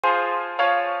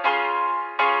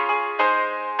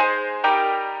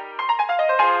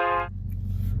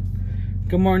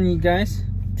Good morning, you guys.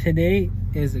 Today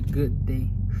is a good day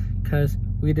because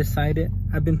we decided,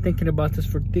 I've been thinking about this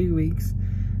for 3 weeks,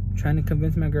 trying to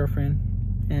convince my girlfriend,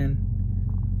 and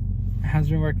it has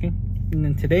been working. And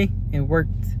then today it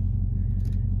worked.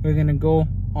 We're gonna go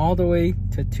all the way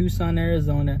to Tucson,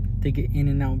 Arizona to get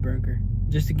In-N-Out Burger,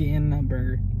 just to get In-N-Out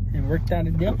Burger, and worked out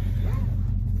a deal.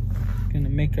 Gonna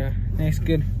make a nice,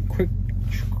 good, quick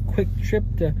trip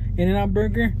to In-N-Out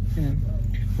Burger, and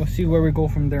we'll see where we go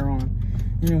from there on.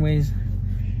 Anyways,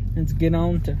 let's get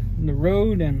on to the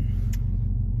road, and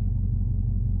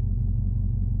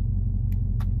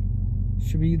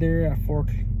should be there at 4,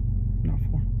 not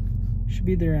 4, should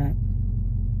be there at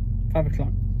 5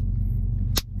 o'clock.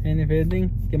 And if anything,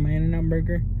 get my In-N-Out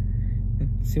Burger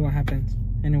and see what happens.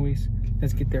 Anyways,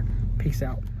 let's get there. Peace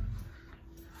out.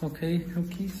 Okay,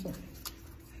 so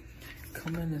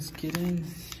come in, let's get in.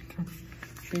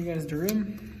 Show you guys the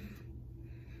room.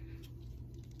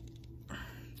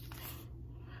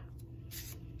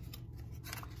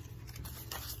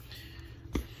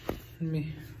 Let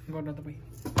me go another way.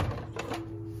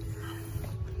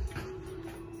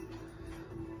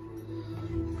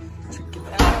 Check it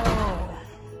out.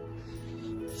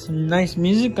 Some nice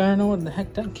music. I don't know what the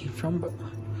heck that came from, but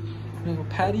little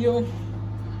patio.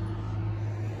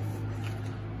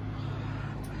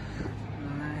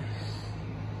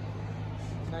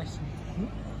 Nice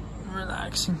and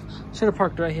relaxing. Should have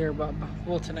parked right here, but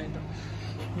well, tonight though.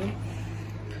 Yep.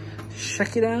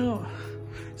 Check it out.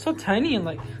 So tiny and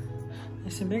like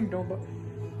nice and big though, but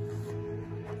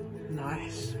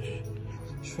nice.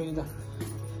 Show you the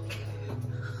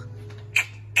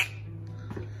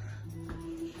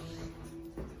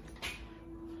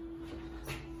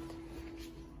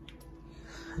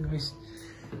anyways,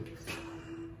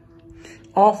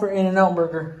 all for In-N-Out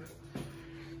Burger.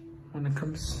 When it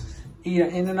comes eat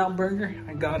an In-N-Out Burger,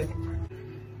 I got it.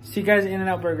 See you guys at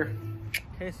In-N-Out Burger.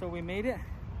 Okay, so we made it.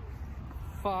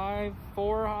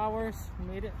 4 hours, we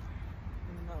made it.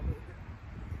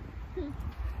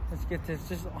 Let's get this.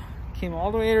 Just came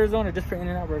all the way to Arizona just for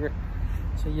In-N-Out Burger.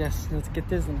 So yes, let's get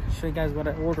this and show you guys what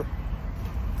I ordered.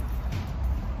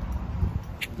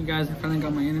 You guys, I finally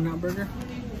got my In-N-Out Burger.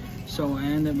 So I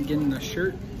ended up getting the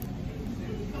shirt.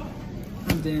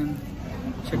 And then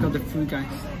check out the food, guys.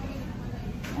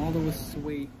 All the way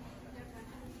sweet.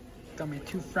 Got me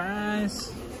 2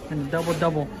 fries and a double.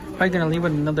 Probably gonna leave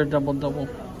with another double.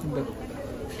 But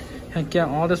heck yeah,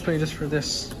 all this way just for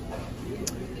this.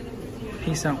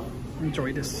 Peace out.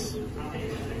 Enjoy this.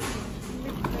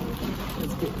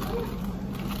 Let's go.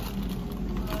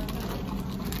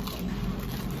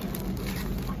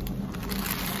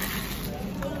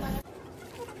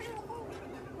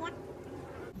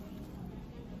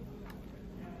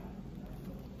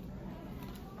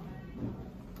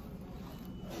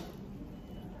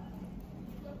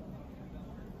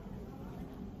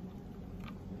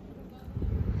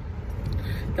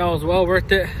 That was well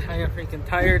worth it. I got freaking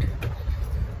tired.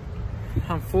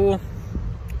 I'm full.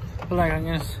 I feel like I'm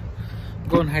gonna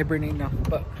go and hibernate now.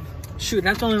 But shoot,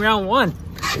 that's only round 1.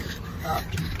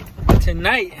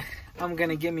 Tonight, I'm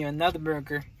gonna get me another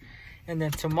burger. And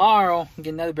then tomorrow,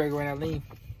 get another burger when I leave.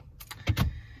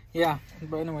 Yeah,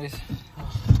 but anyways.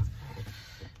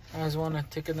 I just wanna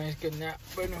take a nice good nap.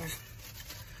 But anyways,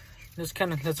 let's go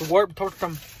warp towards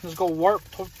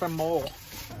the mall.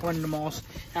 One of the malls,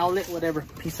 outlet, whatever.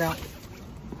 Peace out.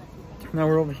 Now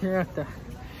we're over here at the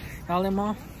outlet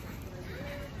mall.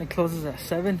 It closes at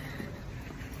 7,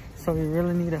 so we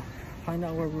really need to find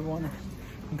out where we want to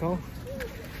go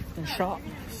and shop.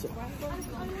 So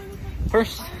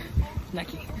first,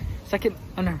 Nike. Second,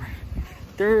 Under Armour.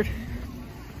 Third,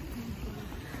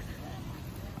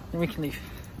 then we can leave.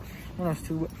 One else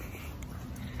too.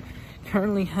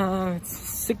 Currently, it's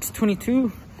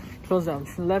 6:22. Close out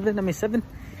 7.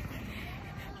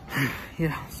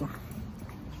 Yeah, so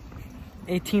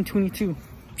 18:22.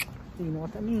 You know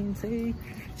what that means, hey?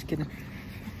 Just kidding. Talk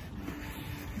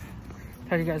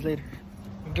to you guys later.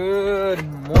 Good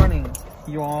morning,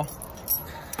 you all.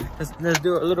 Let's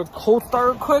do a little cold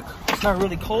start quick. It's not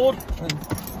really cold in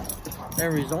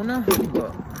Arizona,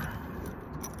 but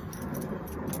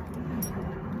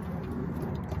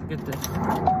get this.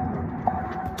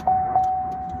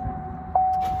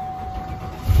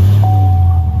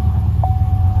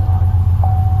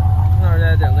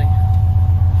 Deadly.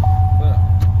 But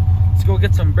let's go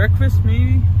get some breakfast,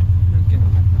 maybe. I'm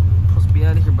supposed to be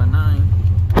out of here by 9.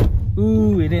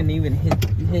 Ooh, it didn't even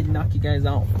hit knock you guys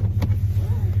out.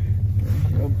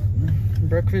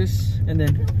 Breakfast, and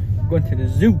then going to the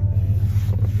zoo.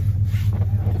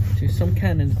 To some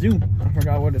kind of zoo. I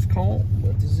forgot what it's called,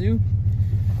 but the zoo.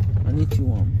 I need to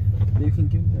you can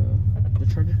give the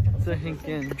So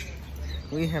again,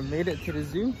 we have made it to the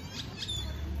zoo.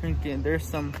 Again, there's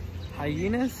some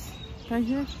hyenas right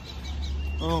here.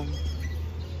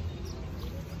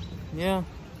 Yeah,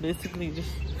 basically just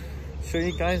show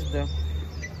you guys the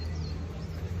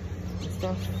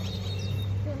stuff.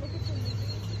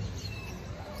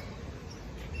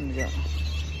 Yeah.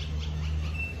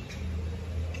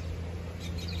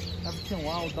 African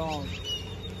wild dog.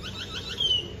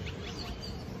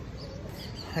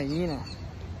 Hyena.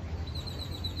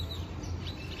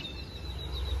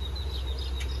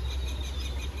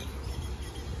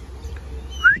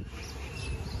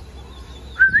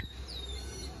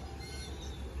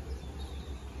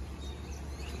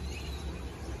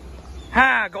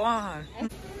 Ha, go on.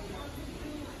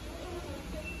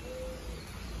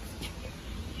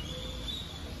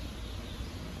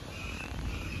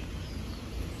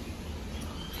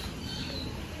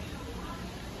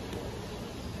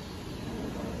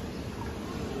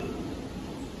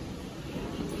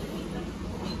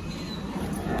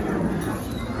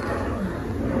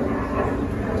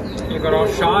 You got all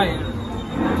shy.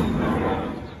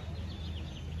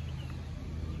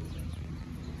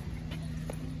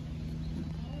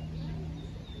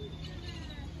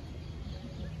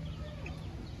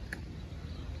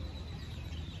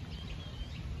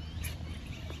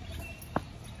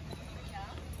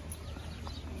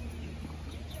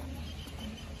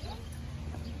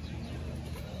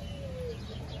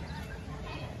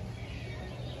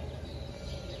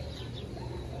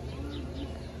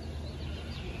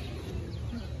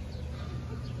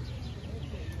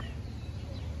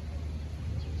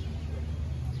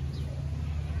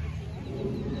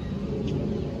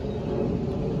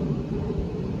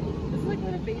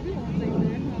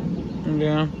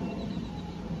 Yeah.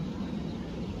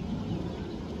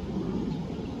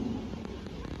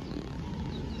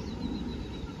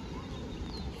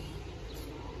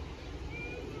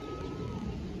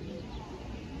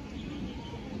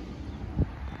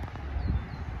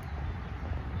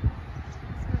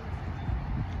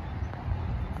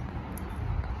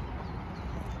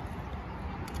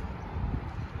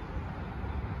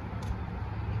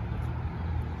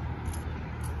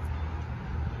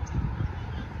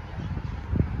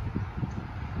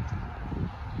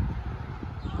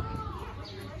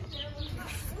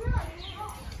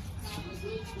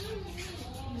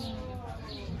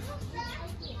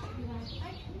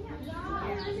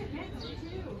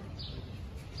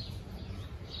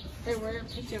 Hey, where a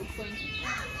picture of Queen?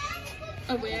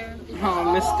 Oh, where? Oh,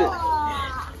 I missed it.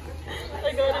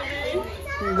 I got it.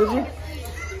 Did you?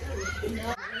 No.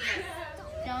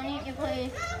 Don't eat your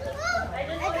plate. I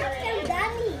just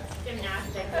dummy.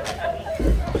 Gymnastics.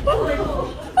 Oh,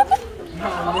 I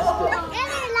missed it.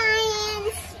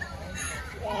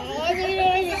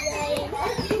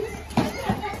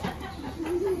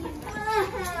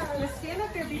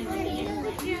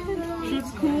 She's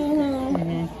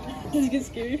cool. Does it get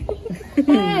scared?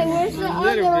 Hey, where's the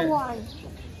other one?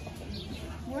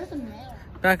 Where's the male?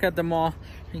 Back at the mall.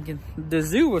 The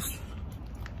zoo was...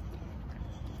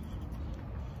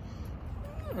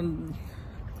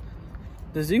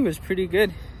 the zoo was pretty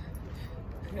good.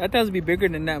 I thought it would be bigger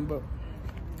than that, but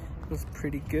it was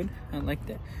pretty good. I like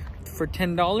that. For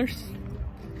 $10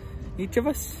 each of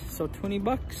us, so 20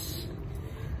 bucks.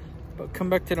 But come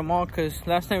back to the mall because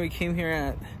last night we came here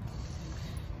at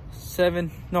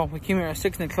 7. No, we came here at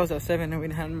 6 and it closed at 7 and we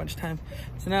didn't have much time.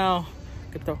 So now,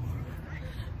 get to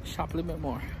shop a little bit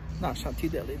more. Not shop too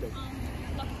deadly though.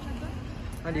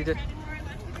 I need it.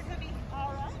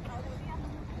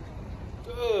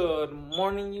 Good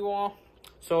morning, you all.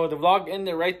 So the vlog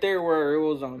ended right there where it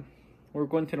was we're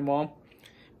going to the mall.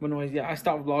 But anyways, yeah, I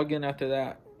stopped vlogging after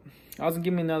that. I was gonna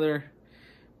give me another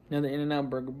In-N-Out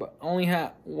burger, but I only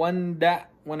had one that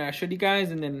when I showed you guys,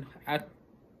 and then at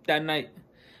that night.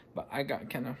 But I got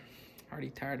kind of already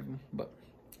tired of them. But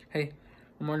hey,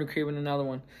 I'm already craving another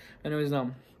one. Anyways,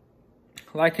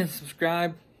 like and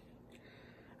subscribe.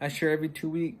 I share every 2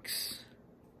 weeks.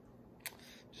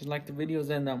 Just like the videos,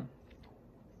 and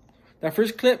that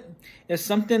first clip is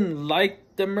something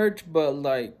like the merch, but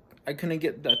like I couldn't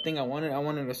get that thing I wanted. I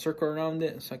wanted a circle around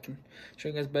it so I can show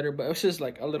you guys better. But it was just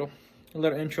like a little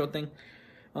intro thing.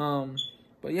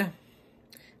 But yeah,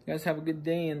 you guys have a good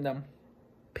day, and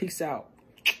peace out.